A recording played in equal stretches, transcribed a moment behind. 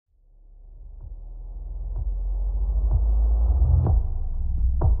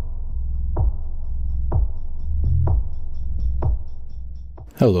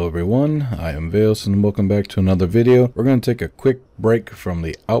Hello everyone, I am Veos and welcome back to another video. We're going to take a quick break from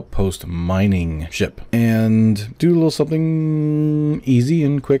the Outpost mining ship and do a little something easy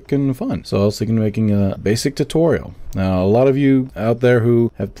and quick and fun. So I was thinking of making a basic tutorial. Now a lot of you out there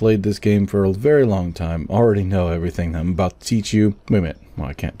who have played this game for a very long time already know everything that I'm about to teach you. Wait a minute, well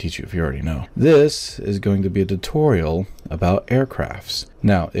I can't teach you if you already know. This is going to be a tutorial about aircrafts.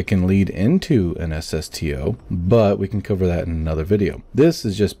 Now, it can lead into an SSTO, but we can cover that in another video. This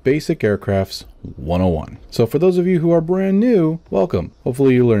is just basic aircrafts 101. So for those of you who are brand new, welcome.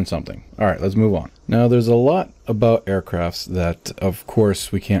 Hopefully you learned something. All right, let's move on. Now, there's a lot about aircrafts that, of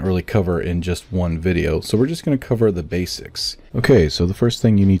course, we can't really cover in just one video, so we're just going to cover the basics. Okay, so the first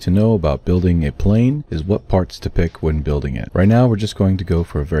thing you need to know about building a plane is what parts to pick when building it. Right now, we're just going to go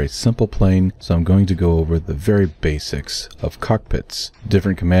for a very simple plane, so I'm going to go over the very basics of cockpits.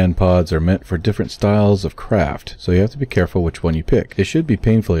 Different command pods are meant for different styles of craft, so you have to be careful which one you pick. It should be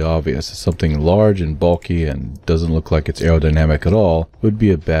painfully obvious that something large and bulky and doesn't look like it's aerodynamic at all would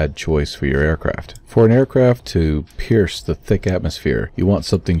be a bad choice for your aircraft. For an aircraft to pierce the thick atmosphere, you want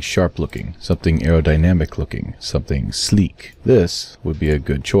something sharp looking, something aerodynamic looking, something sleek. This would be a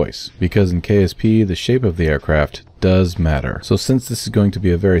good choice, because in KSP, the shape of the aircraft does matter. So since this is going to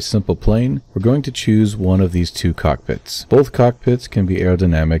be a very simple plane, we're going to choose one of these two cockpits. Both cockpits can be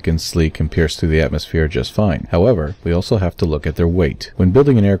aerodynamic and sleek and pierce through the atmosphere just fine. However, we also have to look at their weight. When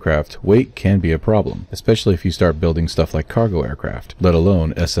building an aircraft, weight can be a problem, especially if you start building stuff like cargo aircraft, let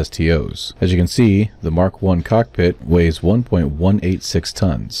alone SSTOs. As you can see, the Mark 1 cockpit weighs 1.186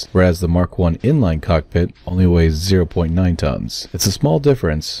 tons, whereas the Mark 1 inline cockpit only weighs 0.9 tons. It's a small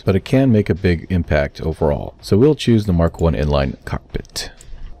difference, but it can make a big impact overall. So we'll choose the Mark 1 inline cockpit.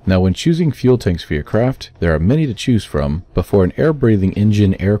 Now, when choosing fuel tanks for your craft, there are many to choose from, but for an air-breathing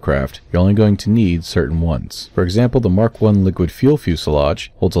engine aircraft, you're only going to need certain ones. For example, the Mark 1 liquid fuel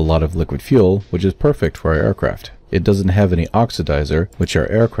fuselage holds a lot of liquid fuel, which is perfect for our aircraft. It doesn't have any oxidizer, which our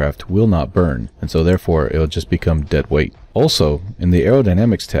aircraft will not burn, and so therefore it'll just become dead weight. Also, in the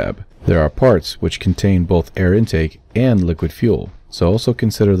Aerodynamics tab, there are parts which contain both air intake and liquid fuel, so also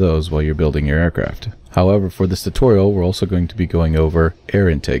consider those while you're building your aircraft. However, for this tutorial, we're also going to be going over air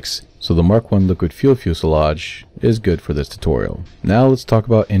intakes, so the Mark 1 liquid fuel fuselage is good for this tutorial. Now let's talk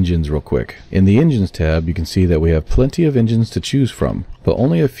about engines real quick. In the Engines tab, you can see that we have plenty of engines to choose from, but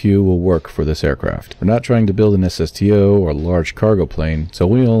only a few will work for this aircraft. We're not trying to build an SSTO or large cargo plane, so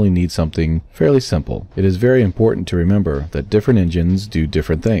we only need something fairly simple. It is very important to remember that different engines do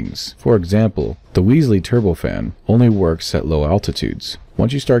different things. For example, the Weasley turbofan only works at low altitudes.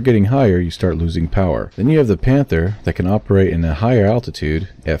 Once you start getting higher, you start losing power. Then you have the Panther that can operate in a higher altitude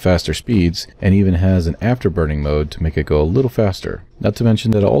at faster speeds and even has an afterburning mode to make it go a little faster. Not to mention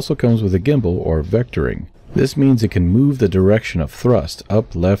that it also comes with a gimbal or vectoring. This means it can move the direction of thrust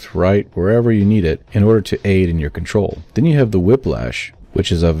up, left, right, wherever you need it in order to aid in your control. Then you have the Whiplash,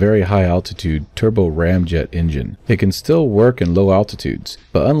 which is a very high altitude turbo ramjet engine. It can still work in low altitudes,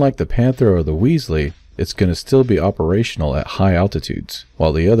 but unlike the Panther or the Weasley, it's going to still be operational at high altitudes,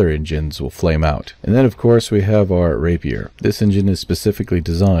 while the other engines will flame out. And then of course we have our Rapier. This engine is specifically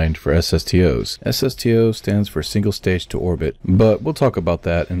designed for SSTOs. SSTO stands for single stage to orbit, but we'll talk about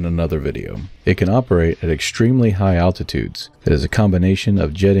that in another video. It can operate at extremely high altitudes. It is a combination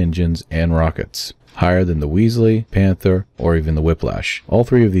of jet engines and rockets, higher than the Weasley, Panther, or even the Whiplash. All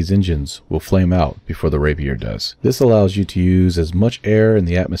three of these engines will flame out before the Rapier does. This allows you to use as much air in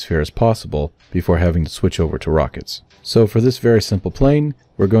the atmosphere as possible before having to switch over to rockets. So for this very simple plane,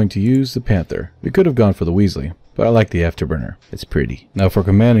 we're going to use the Panther. We could have gone for the Weasley, but I like the afterburner. It's pretty. Now for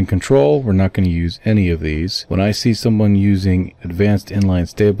command and control, we're not going to use any of these. When I see someone using advanced inline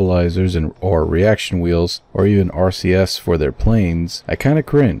stabilizers or reaction wheels or even RCS for their planes, I kind of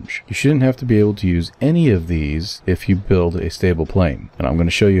cringe. You shouldn't have to be able to use any of these if you build a stable plane, and I'm going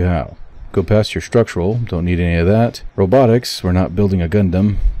to show you how. Go past your structural, don't need any of that. Robotics, we're not building a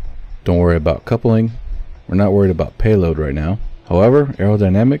Gundam. Don't worry about coupling. We're not worried about payload right now. However,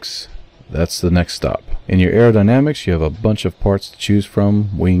 aerodynamics, that's the next stop. In your aerodynamics, you have a bunch of parts to choose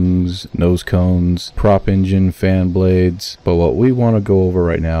from: wings, nose cones, prop engine, fan blades. But what we want to go over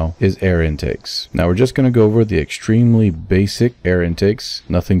right now is air intakes. Now we're just going to go over the extremely basic air intakes,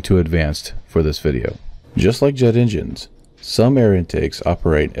 nothing too advanced for this video. Just like jet engines, some air intakes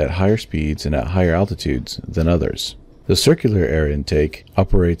operate at higher speeds and at higher altitudes than others. The circular air intake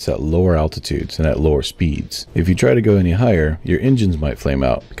operates at lower altitudes and at lower speeds. If you try to go any higher, your engines might flame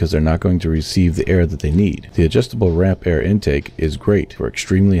out because they're not going to receive the air that they need. The adjustable ramp air intake is great for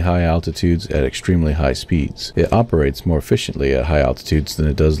extremely high altitudes at extremely high speeds. It operates more efficiently at high altitudes than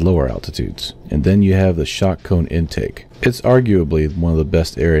it does lower altitudes. And then you have the shock cone intake. It's arguably one of the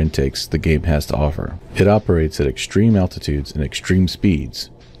best air intakes the game has to offer. It operates at extreme altitudes and extreme speeds,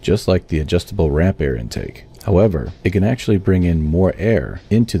 just like the adjustable ramp air intake. However, it can actually bring in more air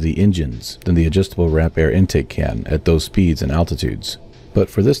into the engines than the adjustable ramp air intake can at those speeds and altitudes.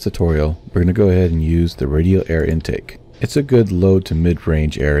 But for this tutorial, we're going to go ahead and use the radial air intake. It's a good low to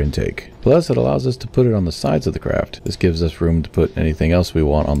mid-range air intake. Plus, it allows us to put it on the sides of the craft. This gives us room to put anything else we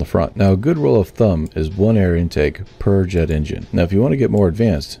want on the front. Now, a good rule of thumb is one air intake per jet engine. Now, if you want to get more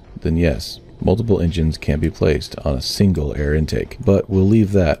advanced, then yes, multiple engines can be placed on a single air intake, but we'll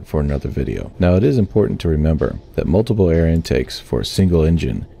leave that for another video. Now, it is important to remember that multiple air intakes for a single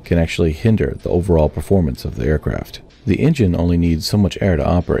engine can actually hinder the overall performance of the aircraft. The engine only needs so much air to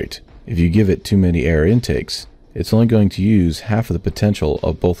operate. If you give it too many air intakes, it's only going to use half of the potential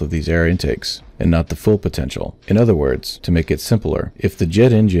of both of these air intakes, and not the full potential. In other words, to make it simpler, if the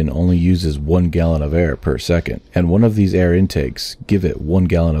jet engine only uses 1 gallon of air per second, and one of these air intakes give it 1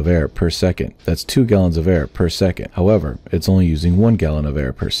 gallon of air per second, that's 2 gallons of air per second. However, it's only using 1 gallon of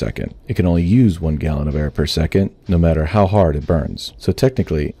air per second. It can only use 1 gallon of air per second, no matter how hard it burns. So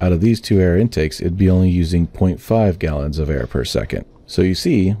technically, out of these two air intakes, it'd be only using 0.5 gallons of air per second. So you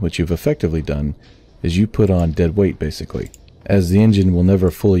see, what you've effectively done is you put on dead weight basically, as the engine will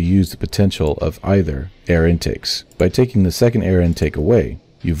never fully use the potential of either air intakes. By taking the second air intake away,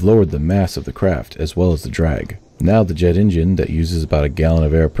 you've lowered the mass of the craft as well as the drag. Now the jet engine that uses about a gallon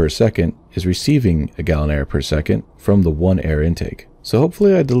of air per second is receiving a gallon of air per second from the one air intake. So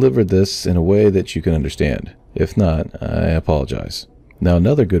hopefully I delivered this in a way that you can understand. If not, I apologize. Now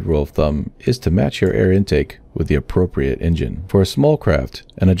another good rule of thumb is to match your air intake with the appropriate engine. For a small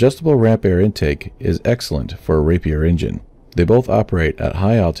craft, an adjustable ramp air intake is excellent for a Rapier engine. They both operate at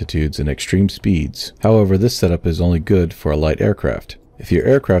high altitudes and extreme speeds. However, this setup is only good for a light aircraft. If your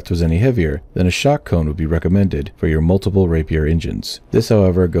aircraft was any heavier, then a shock cone would be recommended for your multiple Rapier engines. This,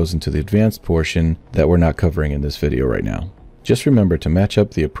 however, goes into the advanced portion that we're not covering in this video right now. Just remember to match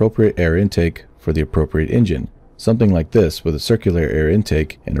up the appropriate air intake for the appropriate engine. Something like this with a circular air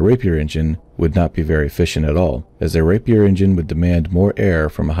intake and a Rapier engine would not be very efficient at all, as a Rapier engine would demand more air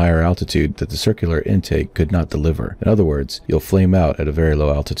from a higher altitude that the circular intake could not deliver. In other words, you'll flame out at a very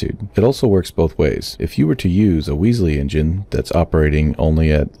low altitude. It also works both ways. If you were to use a Weasley engine that's operating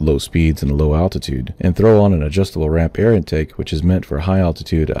only at low speeds and low altitude, and throw on an adjustable ramp air intake which is meant for high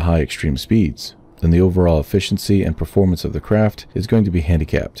altitude at high extreme speeds, then the overall efficiency and performance of the craft is going to be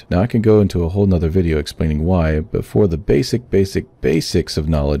handicapped. Now I can go into a whole nother video explaining why, but for the basics of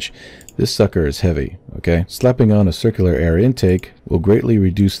knowledge, this sucker is heavy, okay? Slapping on a circular air intake will greatly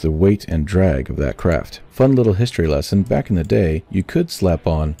reduce the weight and drag of that craft. Fun little history lesson, back in the day, you could slap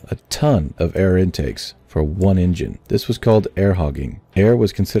on a ton of air intakes for one engine. This was called air hogging. Air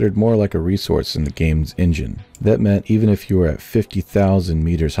was considered more like a resource in the game's engine. That meant even if you were at 50,000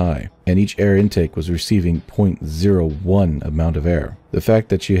 meters high, and each air intake was receiving 0.01 amount of air. The fact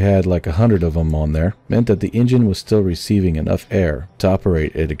that you had like 100 of them on there meant that the engine was still receiving enough air to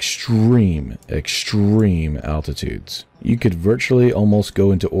operate at extreme altitudes. You could virtually almost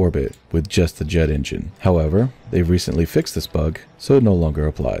go into orbit with just the jet engine. However, they've recently fixed this bug, so it no longer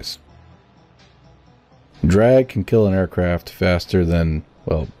applies. Drag can kill an aircraft faster than,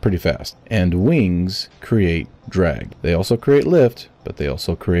 well, pretty fast. And wings create drag. They also create lift, but they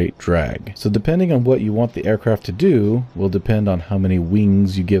also create drag. So depending on what you want the aircraft to do will depend on how many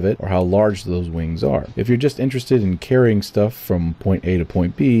wings you give it or how large those wings are. If you're just interested in carrying stuff from point A to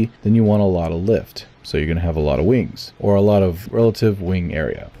point B, then you want a lot of lift. So you're going to have a lot of wings, or a lot of relative wing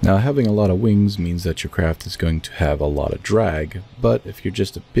area. Now, having a lot of wings means that your craft is going to have a lot of drag, but if you're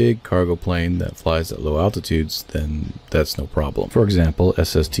just a big cargo plane that flies at low altitudes, then that's no problem. For example,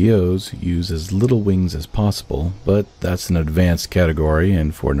 SSTOs use as little wings as possible, but that's an advanced category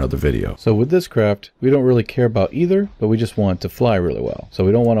and for another video. So with this craft, we don't really care about either, but we just want it to fly really well. So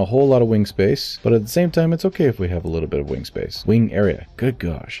we don't want a whole lot of wing space, but at the same time, it's okay if we have a little bit of wing space. Wing area, good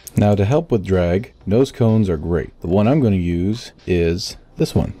gosh. Now to help with drag, nose cones are great. The one I'm going to use is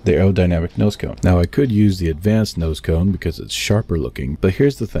this one, the aerodynamic nose cone. Now I could use the advanced nose cone because it's sharper looking, but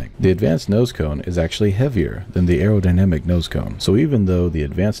here's the thing. The advanced nose cone is actually heavier than the aerodynamic nose cone. So even though the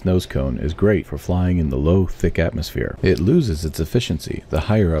advanced nose cone is great for flying in the low, thick atmosphere, it loses its efficiency the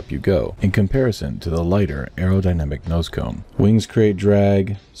higher up you go in comparison to the lighter aerodynamic nose cone. Wings create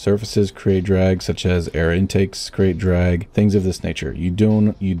drag, surfaces create drag, such as air intakes create drag, things of this nature. You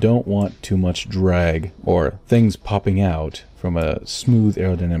don't want too much drag or things popping out from a smooth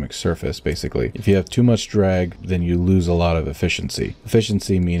aerodynamic surface, basically. If you have too much drag, then you lose a lot of efficiency.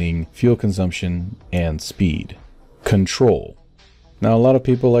 Efficiency meaning fuel consumption and speed. Control. Now, a lot of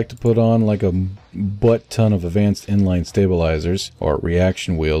people like to put on like a butt ton of advanced inline stabilizers or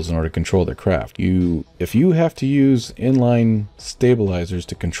reaction wheels in order to control their craft. If you have to use inline stabilizers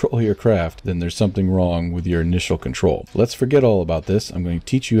to control your craft, then there's something wrong with your initial control. Let's forget all about this. I'm going to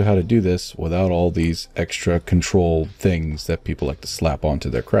teach you how to do this without all these extra control things that people like to slap onto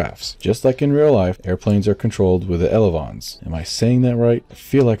their crafts. Just like in real life, airplanes are controlled with the elevons. Am I saying that right? I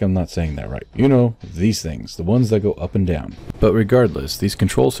feel like I'm not saying that right. You know, these things, the ones that go up and down. But regardless, these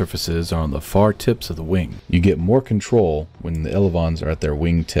control surfaces are on the far tips of the wing. You get more control when the elevons are at their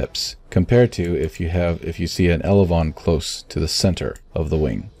wing tips compared to if you see an elevon close to the center of the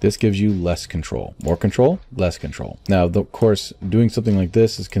wing. This gives you less control. More control, less control. Now, of course, doing something like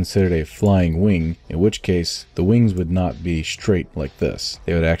this is considered a flying wing, in which case the wings would not be straight like this.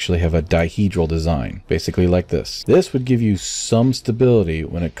 They would actually have a dihedral design, basically like this. This would give you some stability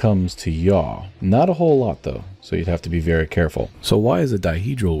when it comes to yaw. Not a whole lot though, so you'd have to be very careful. So why is a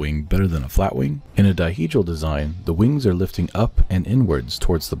dihedral wing better than a flat wing? In a dihedral design, the wings are lifting up and inwards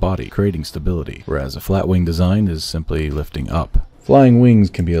towards the body, creating stability, whereas a flat wing design is simply lifting up. Flying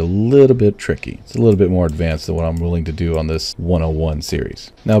wings can be a little bit tricky. It's a little bit more advanced than what I'm willing to do on this 101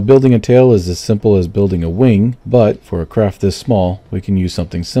 series. Now, building a tail is as simple as building a wing, but for a craft this small, we can use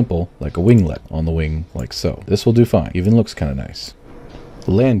something simple like a winglet on the wing like so. This will do fine. Even looks kind of nice.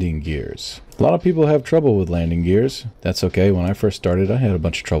 Landing gears. A lot of people have trouble with landing gears. That's okay. When I first started, I had a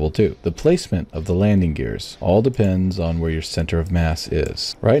bunch of trouble too. The placement of the landing gears all depends on where your center of mass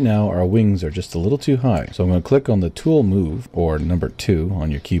is. Right now, our wings are just a little too high. So I'm going to click on the tool move, or number 2 on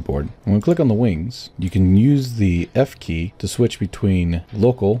your keyboard. I'm going to click on the wings. You can use the F key to switch between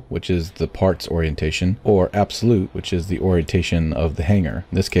local, which is the parts orientation, or absolute, which is the orientation of the hanger.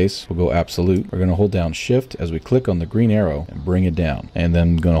 In this case, we'll go absolute. We're going to hold down shift as we click on the green arrow and bring it down. And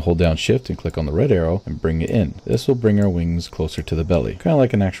then going to hold down shift and click on the red arrow and bring it in. This will bring our wings closer to the belly, kind of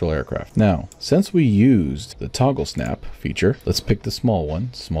like an actual aircraft. Now, since we used the toggle snap feature, let's pick the small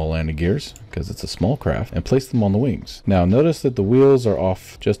one, small landing gears, because it's a small craft, and place them on the wings. Now, notice that the wheels are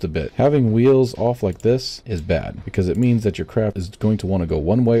off just a bit. Having wheels off like this is bad because it means that your craft is going to want to go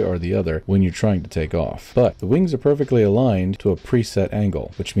one way or the other when you're trying to take off. But the wings are perfectly aligned to a preset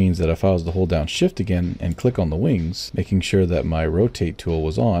angle, which means that if I was to hold down shift again and click on the wings, making sure that my rotate tool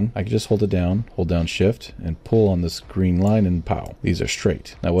was on, I could just hold it down, hold down shift, and pull on this green line, and pow, these are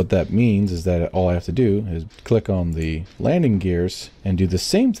straight. Now what that means is that all I have to do is click on the landing gears and do the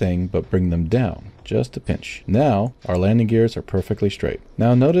same thing but bring them down just a pinch. Now our landing gears are perfectly straight.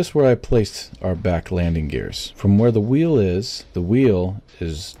 Now notice where I placed our back landing gears. From where the wheel is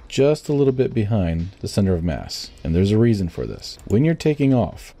just a little bit behind the center of mass, and there's a reason for this. When you're taking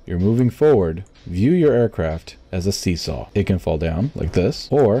off, you're moving forward, view your aircraft as a seesaw. It can fall down like this,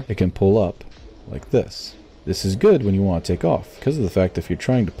 or it can pull up like this. This is good when you want to take off because of the fact that if you're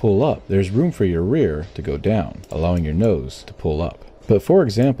trying to pull up, there's room for your rear to go down, allowing your nose to pull up. But for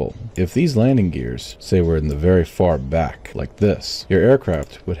example, if these landing gears, say were in the very far back like this, your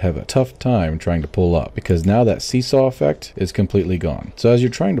aircraft would have a tough time trying to pull up because now that seesaw effect is completely gone. So as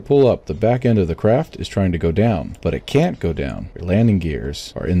you're trying to pull up, the back end of the craft is trying to go down, but it can't go down. Your landing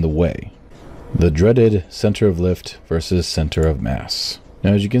gears are in the way. The dreaded center of lift versus center of mass.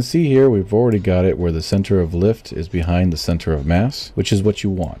 Now, as you can see here, we've already got it where the center of lift is behind the center of mass, which is what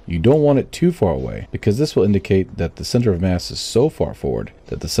you want. You don't want it too far away because this will indicate that the center of mass is so far forward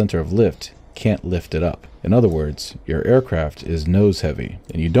that the center of lift can't lift it up. In other words, your aircraft is nose heavy,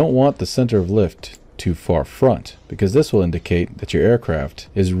 and you don't want the center of lift too far front because this will indicate that your aircraft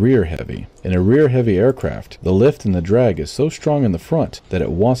is rear heavy. In a rear heavy aircraft, the lift and the drag is so strong in the front that it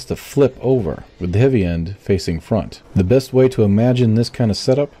wants to flip over with the heavy end facing front. The best way to imagine this kind of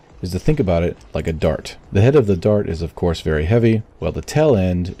setup is to think about it like a dart. The head of the dart is of course very heavy, while the tail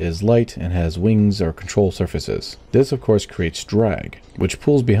end is light and has wings or control surfaces. This of course creates drag, which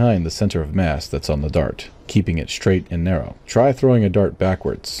pulls behind the center of mass that's on the dart. keeping it straight and narrow. Try throwing a dart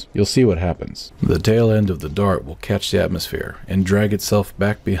backwards. You'll see what happens. The tail end of the dart will catch the atmosphere and drag itself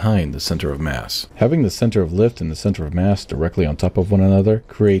back behind the center of mass. Having the center of lift and the center of mass directly on top of one another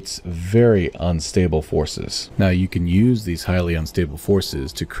creates very unstable forces. Now you can use these highly unstable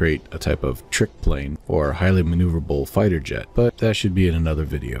forces to create a type of trick plane or highly maneuverable fighter jet, but that should be in another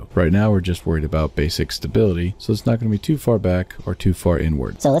video. Right now we're just worried about basic stability, so it's not going to be too far back or too far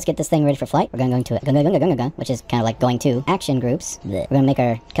inward. So let's get this thing ready for flight. We're going to it, which is kind of like going to action groups. We're going to make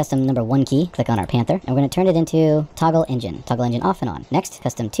our custom number 1 key, click on our Panther, and we're going to turn it into toggle engine off and on. Next,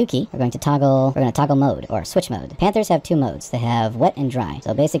 custom 2 key, we're going to toggle mode or switch mode. Panthers have 2 modes. They have wet and dry.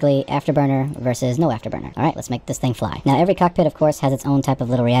 So basically afterburner versus no afterburner. All right, let's make this thing fly. Now every cockpit, of course, has its own type of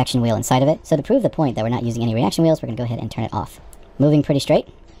little reaction wheel inside of it. So to prove the point that we're not using any reaction wheels, we're going to go ahead and turn it off. Moving pretty straight.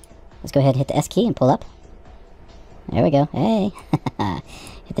 Let's go ahead and hit the S key and pull up. There we go. Hey.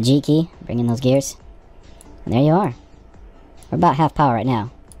 Hit the G key, bring in those gears. And there you are. We're about half power right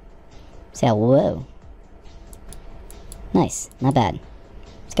now. See how, whoa. Nice, not bad.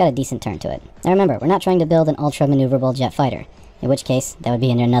 It's got a decent turn to it. Now remember, we're not trying to build an ultra maneuverable jet fighter. In which case, that'd be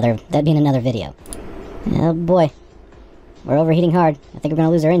in another video. Oh boy. We're overheating hard. I think we're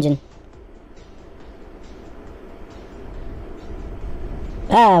gonna lose our engine.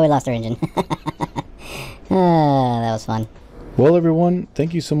 Ah, we lost our engine. That was fun. Well everyone,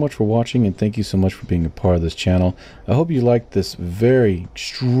 thank you so much for watching and thank you so much for being a part of this channel. I hope you liked this very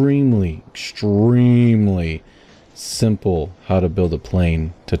extremely simple how to build a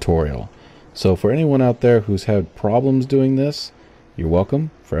plane tutorial. So for anyone out there who's had problems doing this, you're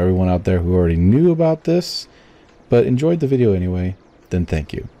welcome. For everyone out there who already knew about this but enjoyed the video anyway, then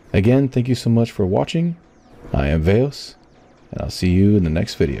thank you. Again, thank you so much for watching. I am Veos, and I'll see you in the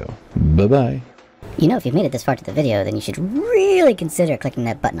next video. Bye bye. You know, if you've made it this far to the video, then you should really consider clicking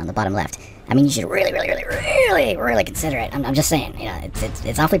that button on the bottom left. I mean, you should really consider it. I'm just saying, you know,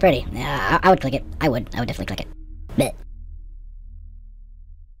 it's awfully pretty. I would click it. I would definitely click it. Blech.